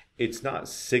it's not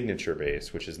signature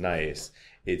based, which is nice.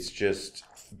 It's just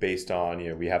based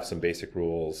on, we have some basic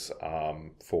rules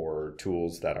for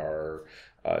tools that are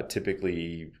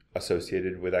typically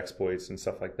associated with exploits and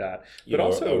stuff like that. But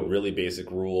also a really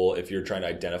basic rule, if you're trying to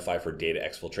identify for data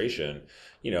exfiltration,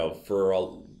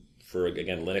 for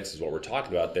again, Linux is what we're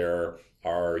talking about. There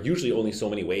are usually only so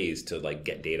many ways to like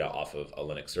get data off of a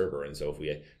Linux server. And so if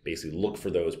we basically look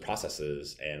for those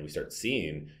processes and we start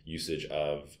seeing usage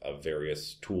of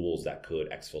various tools that could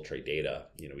exfiltrate data,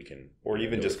 we can... Or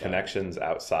even just connections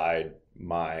outside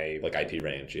my... Like IP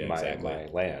range, yeah, exactly. My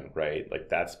LAN, right? Like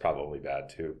that's probably bad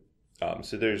too.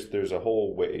 So there's a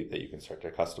whole way that you can start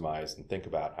to customize and think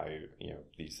about how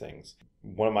these things.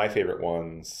 One of my favorite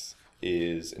ones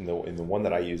is in the one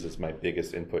that I use as my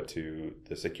biggest input to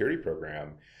the security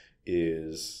program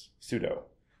is sudo.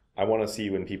 I want to see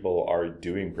when people are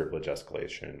doing privilege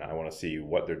escalation. I want to see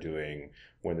what they're doing,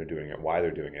 when they're doing it, why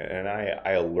they're doing it. And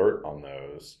I alert on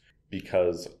those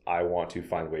because I want to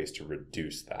find ways to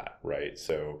reduce that, right?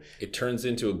 So it turns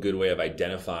into a good way of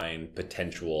identifying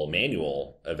potential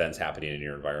manual events happening in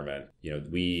your environment.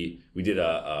 We did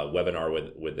a webinar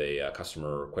with a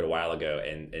customer quite a while ago,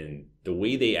 and the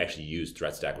way they actually used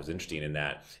ThreatStack was interesting in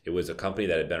that it was a company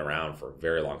that had been around for a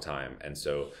very long time. And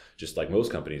so just like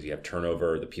most companies, you have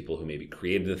turnover. The people who maybe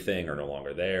created the thing are no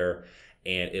longer there.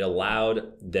 And it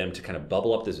allowed them to kind of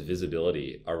bubble up this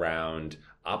visibility around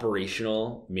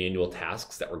operational manual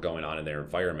tasks that were going on in their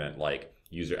environment, like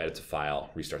user edits a file,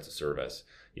 restarts a service.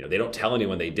 They don't tell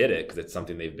anyone they did it because it's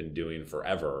something they've been doing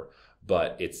forever,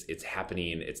 but it's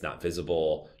happening. It's not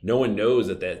visible. No one knows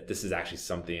that this is actually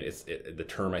something. The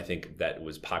term I think that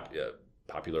was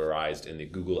popularized in the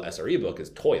Google SRE book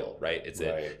is toil, right? It's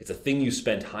a thing you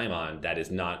spend time on that is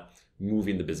not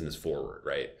moving the business forward,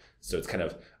 right? So it's kind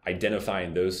of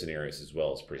identifying those scenarios as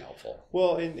well is pretty helpful.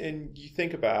 Well, and you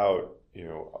think about,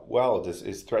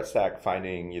 is ThreatStack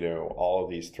finding, all of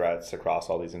these threats across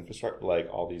all these infrastructure, like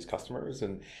all these customers?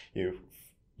 And,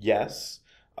 yes.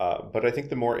 But I think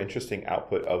the more interesting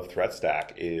output of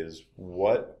ThreatStack is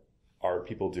what are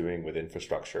people doing with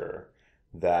infrastructure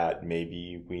that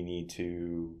maybe we need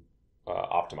to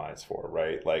optimize for,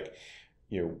 right? Like,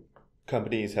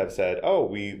 companies have said, oh,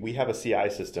 we have a CI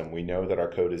system. We know that our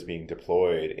code is being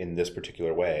deployed in this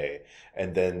particular way.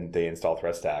 And then they install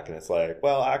ThreatStack and it's like,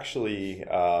 well, actually,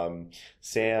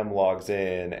 Sam logs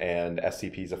in and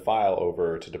SCPs a file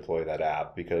over to deploy that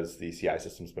app because the CI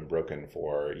system's been broken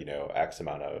for, X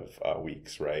amount of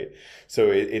weeks, right?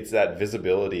 So it's that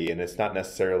visibility, and it's not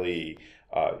necessarily,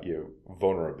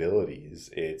 vulnerabilities.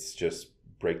 It's just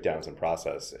breakdowns in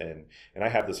process, and I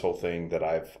have this whole thing that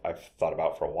I've thought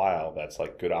about for a while that's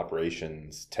like good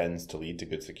operations tends to lead to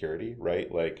good security,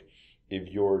 right? Like if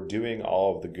you're doing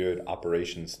all of the good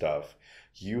operation stuff,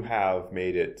 you have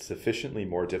made it sufficiently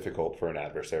more difficult for an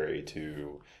adversary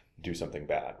to do something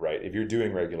bad, right? If you're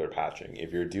doing regular patching,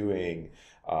 if you're doing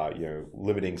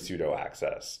limiting sudo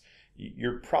access,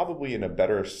 you're probably in a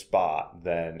better spot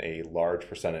than a large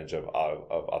percentage of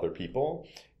other people,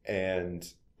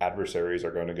 and adversaries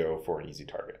are going to go for an easy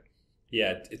target.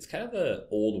 Yeah, it's kind of the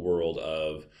old world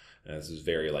of, and this is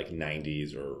very like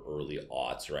 90s or early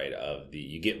aughts, right? Of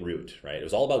you get root, right? It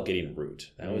was all about getting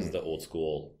root. That was the old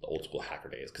school hacker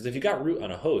days. Because if you got root on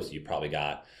a host, you probably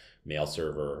got mail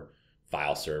server,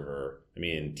 file server,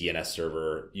 DNS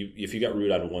server. If you got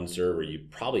root on one server, you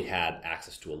probably had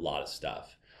access to a lot of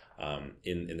stuff.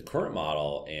 In the current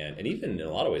model, and even in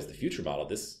a lot of ways the future model,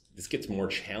 this gets more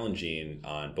challenging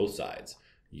on both sides.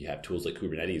 You have tools like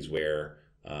Kubernetes where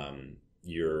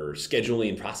you're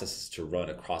scheduling processes to run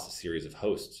across a series of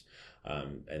hosts.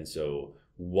 And so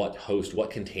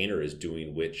what container is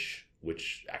doing which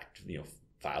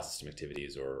file system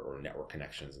activities or network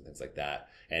connections and things like that.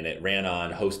 And it ran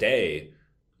on host A,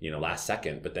 last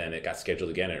second, but then it got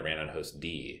scheduled again and it ran on host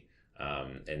D.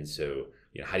 And so,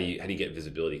 how do you get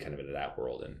visibility kind of into that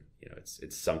world? And,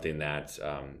 it's something that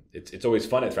it's always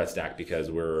fun at ThreatStack because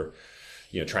we're,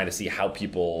 trying to see how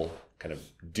people kind of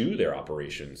do their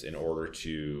operations in order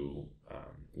to,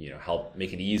 help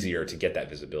make it easier to get that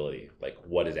visibility. Like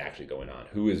what is actually going on,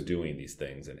 who is doing these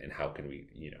things, and how can we,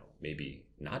 maybe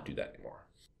not do that anymore.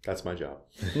 That's my job.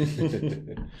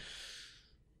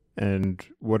 And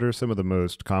what are some of the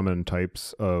most common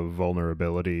types of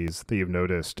vulnerabilities that you've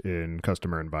noticed in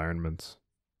customer environments?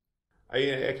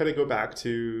 I kind of go back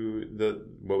to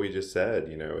what we just said.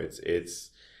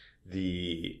 It's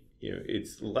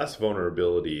less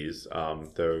vulnerabilities,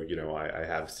 though. I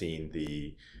have seen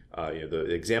the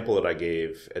The example that I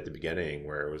gave at the beginning,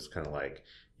 where it was kind of like,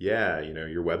 yeah,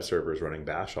 your web server is running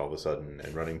Bash all of a sudden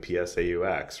and running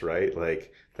PSAUX, right?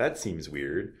 Like that seems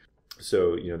weird.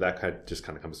 So that just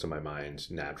kind of comes to my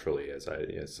mind naturally as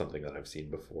something that I've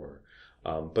seen before.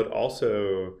 But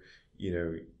also,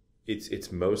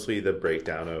 it's mostly the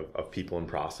breakdown of people and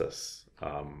process.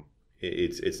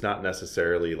 It's not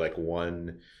necessarily like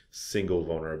one single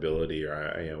vulnerability,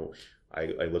 or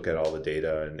I look at all the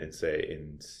data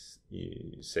and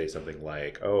you say something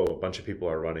like, oh, a bunch of people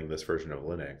are running this version of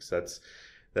Linux.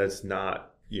 That's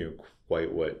not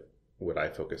quite what I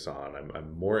focus on.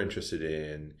 I'm more interested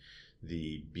in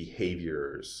the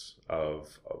behaviors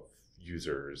of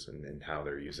users and how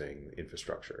they're using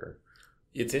infrastructure.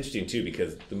 It's interesting too,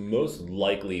 because the most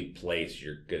likely place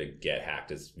you're going to get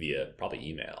hacked is via probably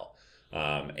email.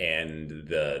 And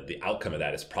the outcome of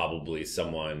that is probably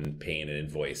someone paying an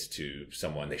invoice to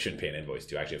someone they shouldn't pay an invoice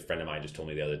to. Actually, a friend of mine just told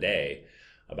me the other day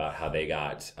about how they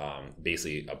got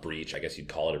basically a breach. I guess you'd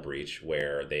call it a breach,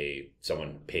 where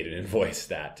someone paid an invoice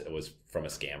that was from a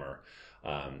scammer.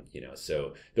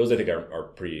 So those I think are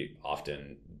pretty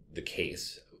often the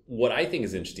case. What I think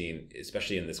is interesting,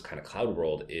 especially in this kind of cloud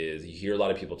world, is you hear a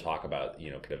lot of people talk about,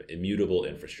 kind of immutable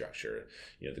infrastructure,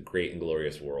 the great and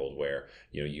glorious world where,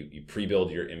 you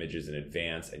pre-build your images in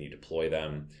advance and you deploy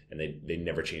them and they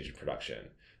never change in production.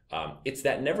 It's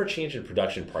that never change in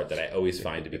production part that I always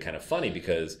find to be kind of funny,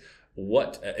 because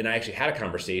and I actually had a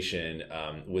conversation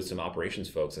with some operations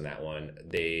folks in that one.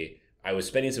 I was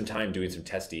spending some time doing some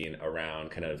testing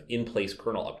around kind of in-place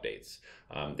kernel updates.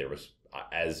 There was,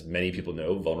 as many people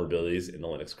know, vulnerabilities in the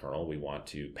Linux kernel. We want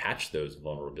to patch those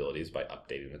vulnerabilities by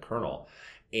updating the kernel.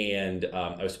 And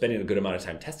I was spending a good amount of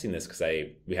time testing this because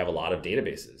we have a lot of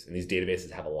databases, and these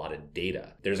databases have a lot of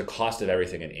data. There's a cost of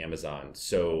everything in Amazon.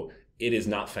 So it is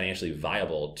not financially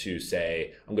viable to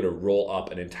say, I'm going to roll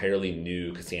up an entirely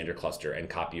new Cassandra cluster and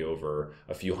copy over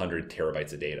a few hundred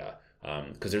terabytes of data.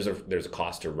 Because there's a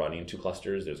cost to running two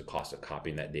clusters. There's a cost of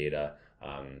copying that data.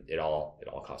 It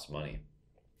all costs money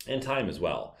and time as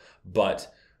well.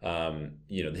 But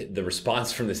the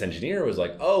response from this engineer was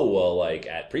like, oh, well, like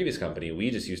at previous company, we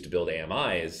just used to build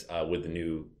AMIs with the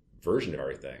new version of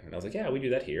everything. And I was like, yeah, we do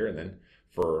that here. And then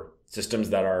for systems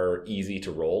that are easy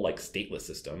to roll, like stateless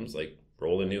systems, like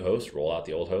roll the new host, roll out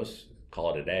the old host,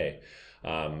 call it a day.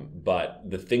 But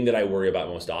the thing that I worry about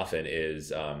most often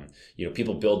is,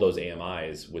 people build those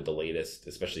AMIs with the latest,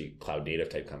 especially cloud native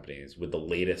type companies, with the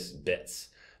latest bits.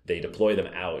 They deploy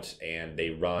them out and they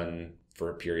run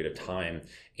for a period of time.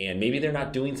 And maybe they're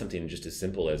not doing something just as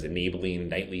simple as enabling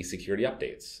nightly security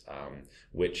updates,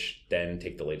 which then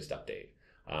take the latest update.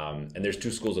 And there's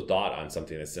two schools of thought on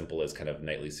something as simple as kind of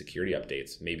nightly security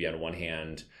updates. Maybe on one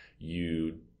hand,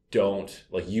 you want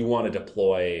to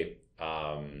deploy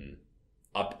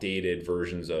updated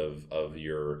versions of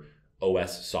your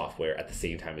OS software at the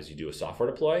same time as you do a software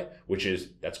deploy,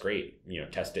 that's great.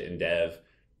 Test it in dev,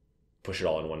 push it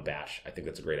all in one batch. I think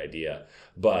that's a great idea.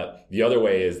 But the other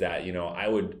way is that, I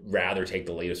would rather take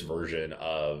the latest version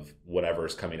of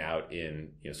whatever's coming out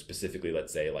in, specifically,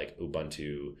 let's say like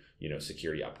Ubuntu,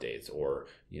 security updates, or,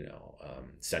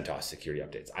 CentOS security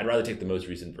updates. I'd rather take the most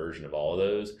recent version of all of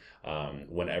those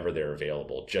whenever they're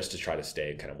available, just to try to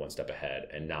stay kind of one step ahead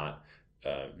and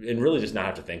really just not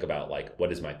have to think about like,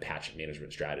 what is my patch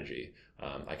management strategy?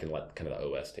 I can let kind of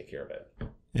the OS take care of it.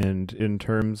 And in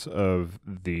terms of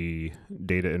the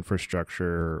data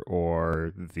infrastructure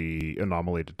or the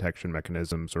anomaly detection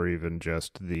mechanisms, or even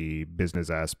just the business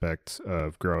aspects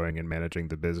of growing and managing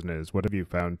the business, what have you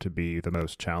found to be the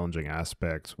most challenging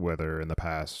aspects, whether in the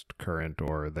past, current,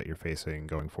 or that you're facing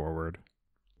going forward?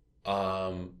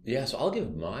 So I'll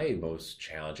give my most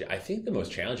challenging. I think the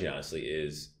most challenging, honestly,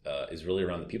 is really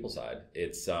around the people side.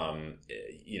 It's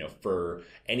for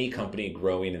any company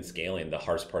growing and scaling, the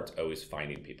hardest part's always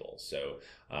finding people. So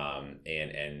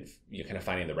and kind of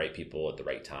finding the right people at the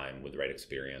right time with the right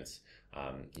experience.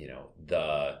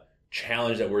 The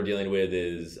challenge that we're dealing with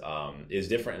is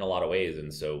different in a lot of ways,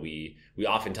 and so we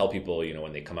often tell people,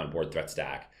 when they come on board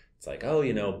ThreatStack, it's like, oh,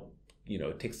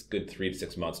 it takes a good 3 to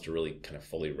 6 months to really kind of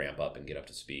fully ramp up and get up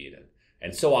to speed.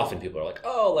 And so often people are like,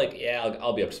 oh, like, yeah,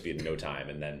 I'll be up to speed in no time.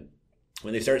 And then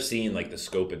when they start seeing like the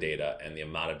scope of data and the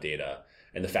amount of data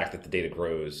and the fact that the data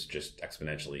grows just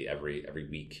exponentially every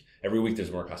week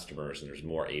there's more customers and there's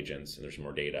more agents and there's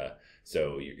more data.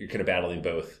 So you're kind of battling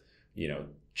both,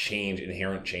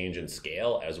 inherent change and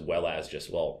scale, as well as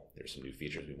just, well, there's some new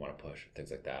features we want to push,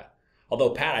 things like that.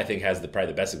 Although Pat, I think, has probably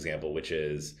the best example, which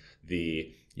is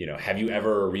have you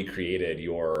ever recreated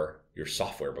your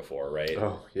software before, right?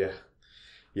 Oh, yeah.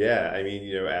 Yeah, I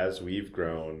mean, as we've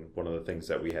grown, one of the things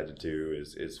that we had to do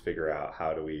is figure out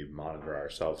how do we monitor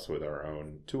ourselves with our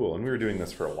own tool, and we were doing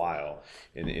this for a while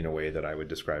in a way that I would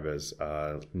describe as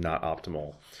not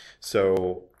optimal.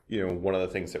 So, one of the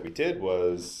things that we did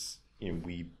was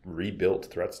we rebuilt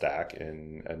ThreatStack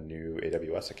in a new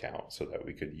AWS account so that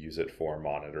we could use it for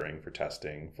monitoring, for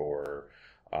testing, for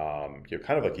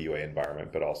kind of like a UA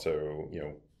environment, but also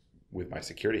with my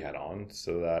security hat on,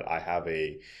 so that I have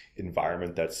a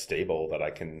environment that's stable, that I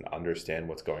can understand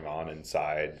what's going on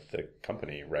inside the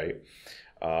company, right?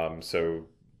 So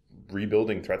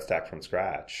rebuilding ThreatStack from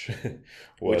scratch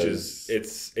which is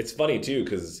it's funny too,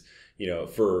 because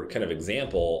for kind of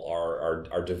example,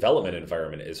 our development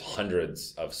environment is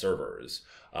hundreds of servers,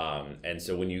 and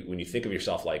so when you think of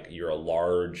yourself like you're a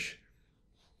large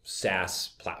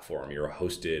SaaS platform, you're a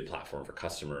hosted platform for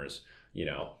customers,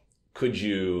 could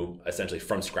you essentially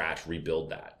from scratch rebuild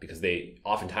that? Because they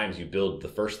oftentimes you build the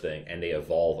first thing and they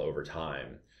evolve over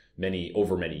time,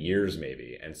 over many years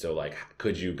maybe. And so like,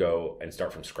 could you go and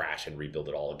start from scratch and rebuild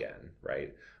it all again,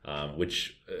 right?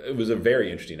 Which it was a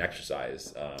very interesting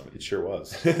exercise. It sure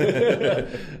was,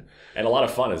 and a lot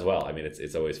of fun as well. I mean,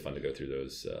 it's always fun to go through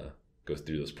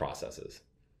those processes.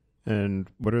 And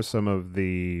what are some of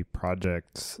the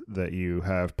projects that you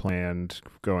have planned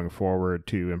going forward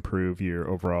to improve your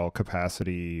overall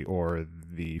capacity or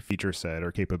the feature set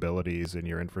or capabilities in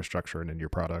your infrastructure and in your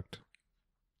product?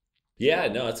 Yeah,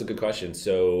 no, that's a good question.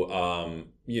 So,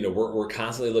 we're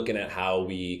constantly looking at how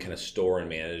we kind of store and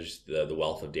manage the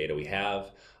wealth of data we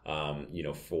have.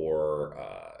 For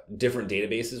different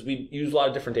databases, we use a lot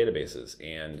of different databases,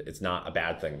 and it's not a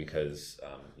bad thing because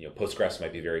Postgres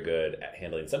might be very good at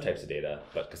handling some types of data,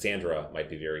 but Cassandra might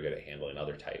be very good at handling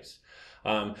other types.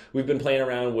 We've been playing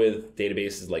around with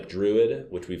databases like Druid,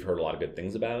 which we've heard a lot of good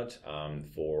things about,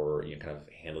 for kind of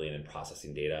handling and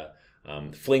processing data.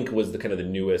 Flink was the kind of the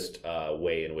newest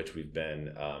way in which we've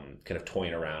been kind of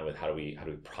toying around with how do we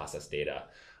process data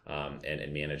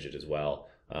and manage it as well.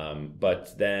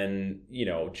 But then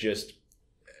just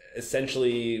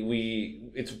essentially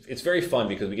it's very fun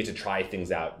because we get to try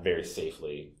things out very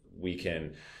safely. We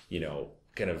can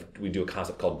we do a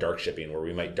concept called dark shipping, where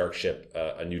we might dark ship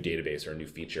a new database or a new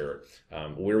feature,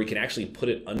 where we can actually put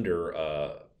it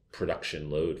under production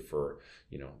load for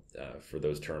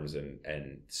those terms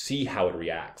and see how it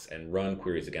reacts and run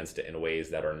queries against it in ways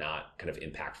that are not kind of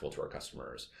impactful to our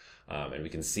customers. And we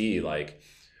can see like,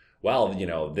 well,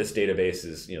 this database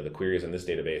is, the queries in this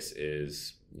database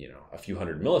is, a few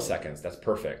hundred milliseconds. That's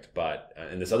perfect. But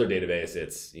in this other database,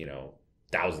 it's,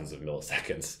 thousands of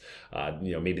milliseconds.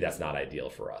 Maybe that's not ideal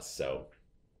for us. So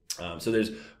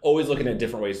there's always looking at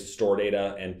different ways to store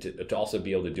data and to also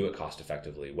be able to do it cost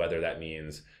effectively, whether that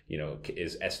means,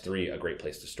 is S3 a great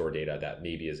place to store data that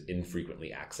maybe is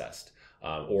infrequently accessed,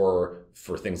 or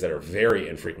for things that are very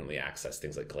infrequently accessed,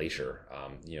 things like Glacier,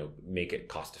 make it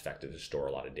cost effective to store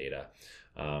a lot of data.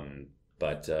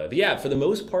 But yeah, for the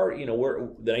most part,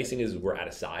 the nice thing is we're at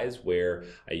a size where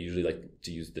I usually like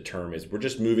to use the term is we're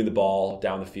just moving the ball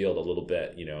down the field a little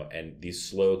bit, and these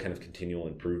slow kind of continual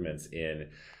improvements in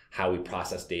how we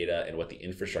process data and what the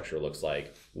infrastructure looks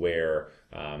like, where,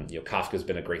 Kafka's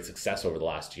been a great success over the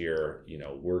last year.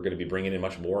 We're going to be bringing in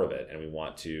much more of it, and we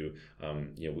want to,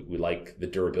 we like the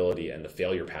durability and the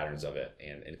failure patterns of it,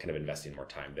 and kind of investing more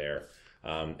time there.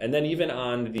 And then even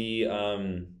on the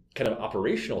kind of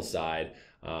operational side,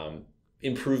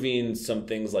 improving some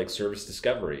things like service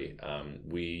discovery.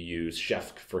 We use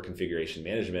Chef for configuration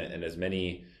management, and as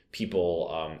many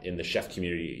people in the Chef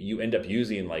community, you end up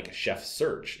using like Chef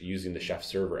Search, using the Chef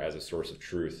server as a source of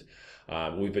truth.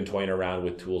 We've been toying around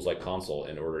with tools like Consul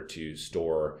in order to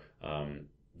store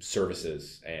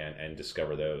services and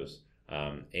discover those.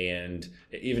 And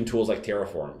even tools like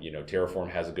Terraform. Terraform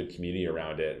has a good community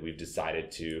around it. We've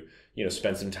decided to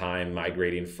spend some time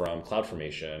migrating from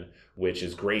CloudFormation, which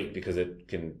is great because it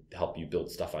can help you build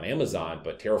stuff on Amazon,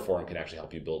 but Terraform can actually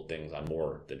help you build things on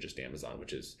more than just Amazon,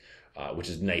 which is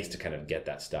nice to kind of get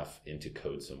that stuff into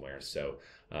code somewhere. So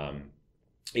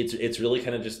it's really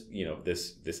kind of just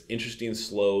this interesting,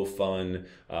 slow, fun,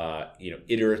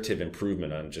 iterative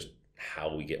improvement on just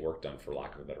how we get work done, for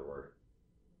lack of a better word.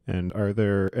 And are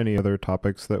there any other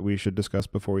topics that we should discuss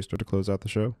before we start to close out the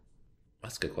show?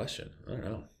 That's a good question. I don't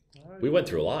know. We went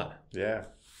through a lot. Yeah.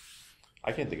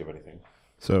 I can't think of anything.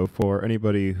 So for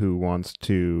anybody who wants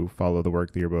to follow the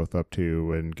work that you're both up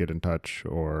to and get in touch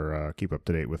or keep up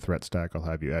to date with ThreatStack, I'll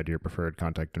have you add your preferred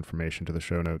contact information to the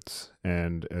show notes.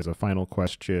 And as a final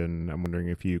question, I'm wondering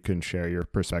if you can share your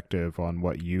perspective on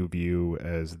what you view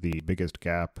as the biggest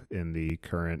gap in the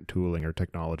current tooling or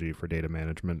technology for data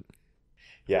management.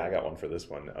 Yeah, I got one for this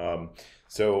one.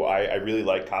 So I really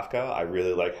like Kafka. I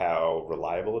really like how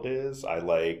reliable it is. I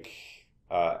like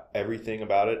everything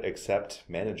about it except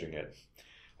managing it.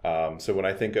 So when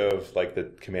I think of like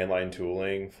the command line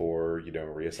tooling for,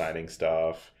 reassigning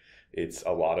stuff, it's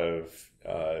a lot of,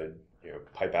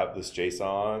 pipe out this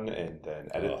JSON and then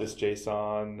edit this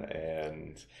JSON.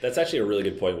 And that's actually a really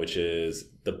good point, which is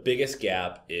the biggest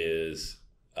gap is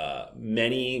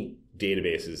many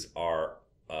databases are,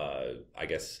 I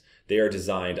guess, they are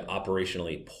designed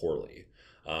operationally poorly.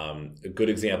 Good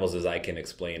examples, as I can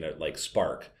explain, are like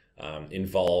Spark.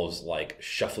 Involves like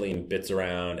shuffling bits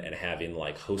around and having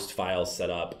like host files set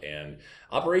up, and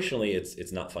operationally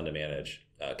it's not fun to manage.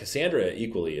 Cassandra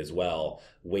equally as well,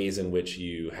 ways in which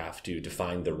you have to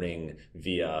define the ring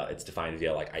it's defined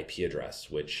via like IP address,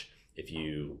 which if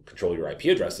you control your IP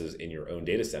addresses in your own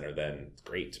data center, then it's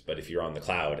great. But if you're on the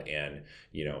cloud and,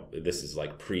 this is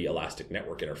like pre-elastic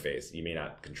network interface, you may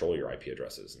not control your IP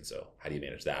addresses. And so how do you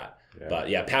manage that? Yeah. But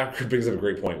yeah, Pat brings up a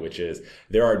great point, which is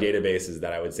there are databases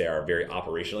that I would say are very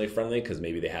operationally friendly because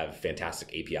maybe they have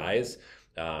fantastic APIs.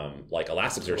 Like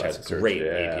Elasticsearch has great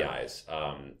APIs,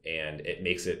 and it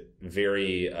makes it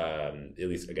very, at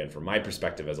least again from my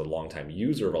perspective as a longtime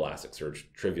user of Elasticsearch,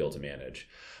 trivial to manage.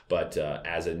 But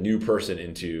as a new person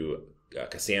into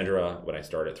Cassandra, when I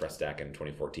started ThreatStack in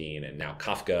 2014, and now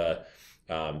Kafka,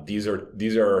 these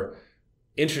are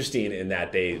interesting in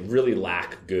that they really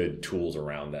lack good tools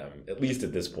around them, at least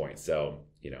at this point. So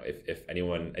if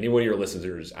anyone of your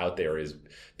listeners out there is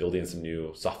building some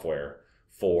new software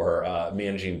for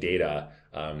managing data,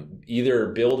 either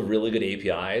build really good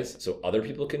APIs so other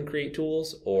people can create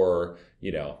tools, or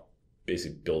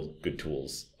basically build good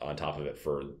tools on top of it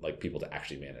for like people to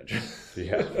actually manage.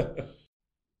 Yeah.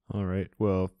 All right.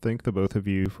 Well, thank the both of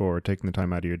you for taking the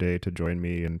time out of your day to join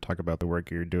me and talk about the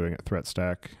work you're doing at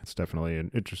ThreatStack. It's definitely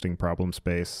an interesting problem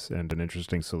space and an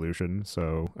interesting solution.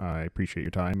 So I appreciate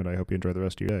your time, and I hope you enjoy the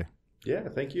rest of your day. Yeah,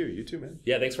 thank you. You too, man.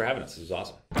 Yeah, thanks for having us. This was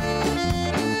awesome.